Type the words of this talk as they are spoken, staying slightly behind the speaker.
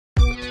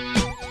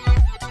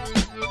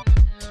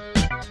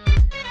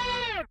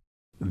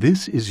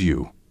This is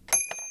you.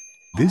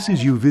 This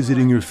is you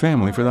visiting your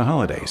family for the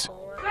holidays.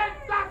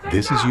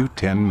 This is you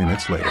 10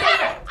 minutes later.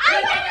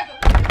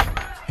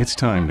 It's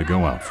time to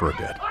go out for a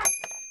bit.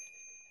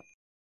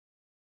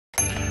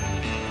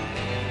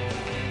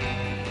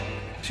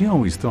 She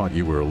always thought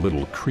you were a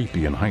little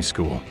creepy in high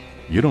school.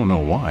 You don't know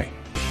why.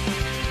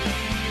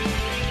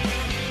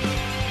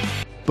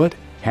 But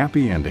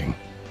happy ending.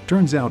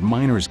 Turns out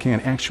minors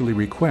can't actually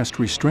request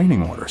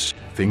restraining orders.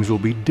 Things will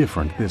be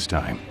different this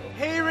time.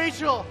 Hey,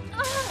 Rachel!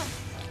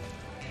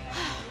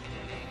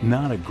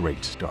 Not a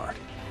great start.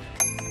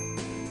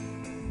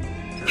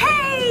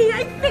 Hey,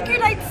 I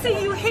figured I'd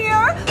see you here.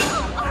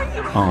 Are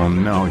you? Oh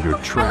no, you're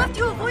I trapped. left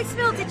you a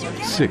voicemail. Did you get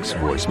it? 6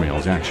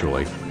 voicemails,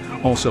 actually.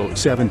 Also,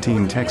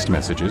 17 text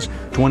messages,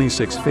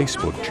 26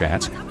 Facebook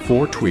chats,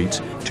 4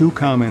 tweets, 2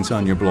 comments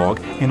on your blog,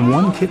 and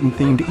 1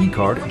 kitten-themed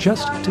e-card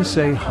just to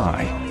say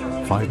hi.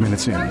 5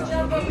 minutes in,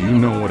 you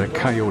know what a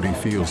coyote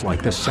feels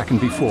like the second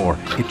before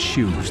it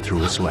chews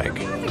through its leg.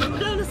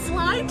 Down a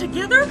slide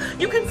together?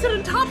 You can sit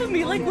on top of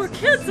me like we're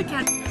kids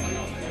again.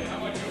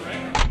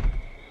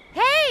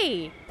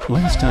 Hey!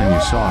 Last time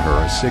you saw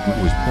her, a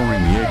Sigmund was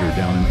pouring Jaeger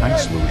down an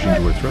ice luge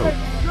into her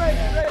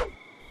throat.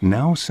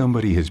 Now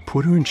somebody has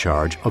put her in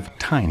charge of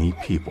tiny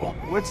people.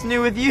 What's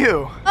new with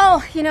you?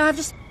 Oh, I've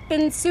just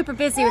been super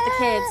busy with the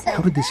kids.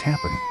 How did this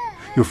happen?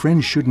 Your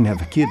friends shouldn't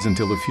have kids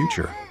until the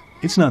future.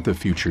 It's not the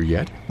future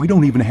yet. We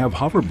don't even have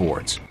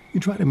hoverboards. You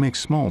try to make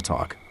small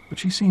talk, but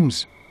she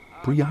seems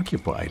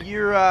preoccupied.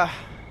 Your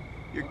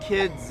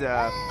kids,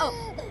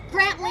 Oh,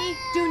 Brantley,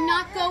 do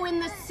not go in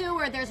the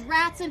sewer. There's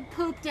rats and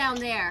poop down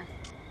there.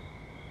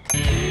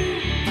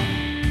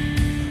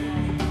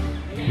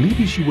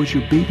 Maybe she was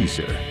your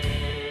babysitter,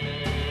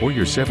 or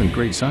your 7th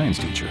grade science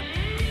teacher,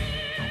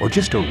 or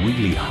just a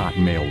really hot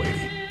mail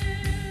lady.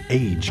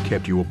 Age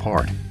kept you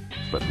apart,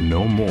 but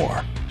no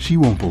more. She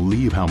won't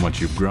believe how much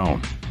you've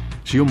grown.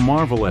 She'll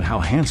marvel at how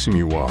handsome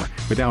you are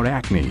without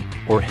acne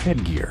or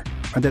headgear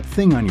or that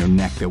thing on your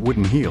neck that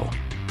wouldn't heal.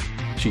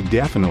 She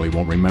definitely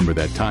won't remember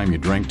that time you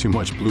drank too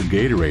much blue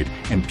Gatorade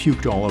and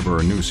puked all over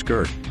her new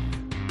skirt.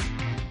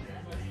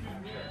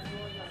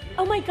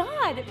 Oh my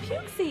God,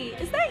 Pukesy,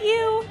 is that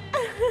you?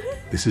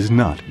 This is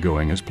not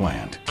going as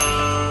planned.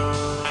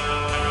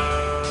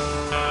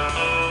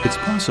 It's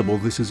possible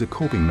this is a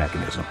coping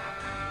mechanism.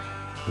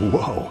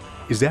 Whoa,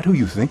 is that who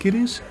you think it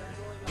is?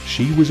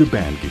 She was a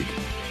band geek.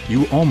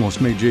 You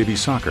almost made JV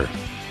soccer.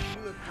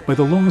 By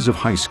the laws of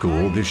high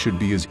school, this should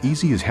be as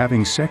easy as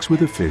having sex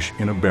with a fish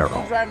in a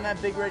barrel. driving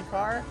that big red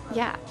car?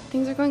 Yeah,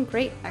 things are going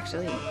great,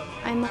 actually.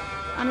 I'm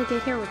on a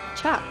date here with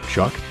Chuck.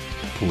 Chuck,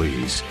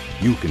 please,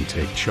 you can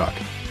take Chuck.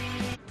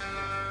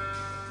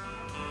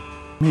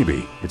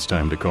 Maybe it's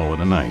time to call it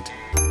a night.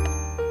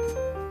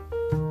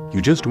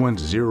 You just went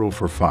 0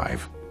 for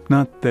 5.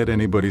 Not that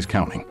anybody's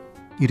counting.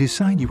 You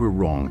decide you were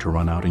wrong to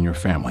run out on your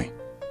family.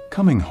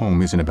 Coming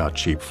home isn't about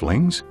cheap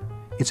flings.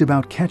 It's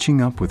about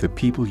catching up with the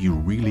people you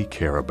really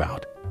care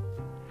about.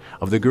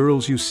 Of the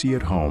girls you see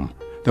at home,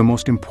 the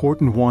most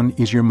important one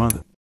is your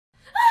mother.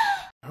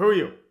 Who are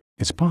you?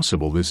 It's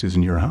possible this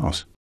isn't your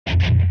house.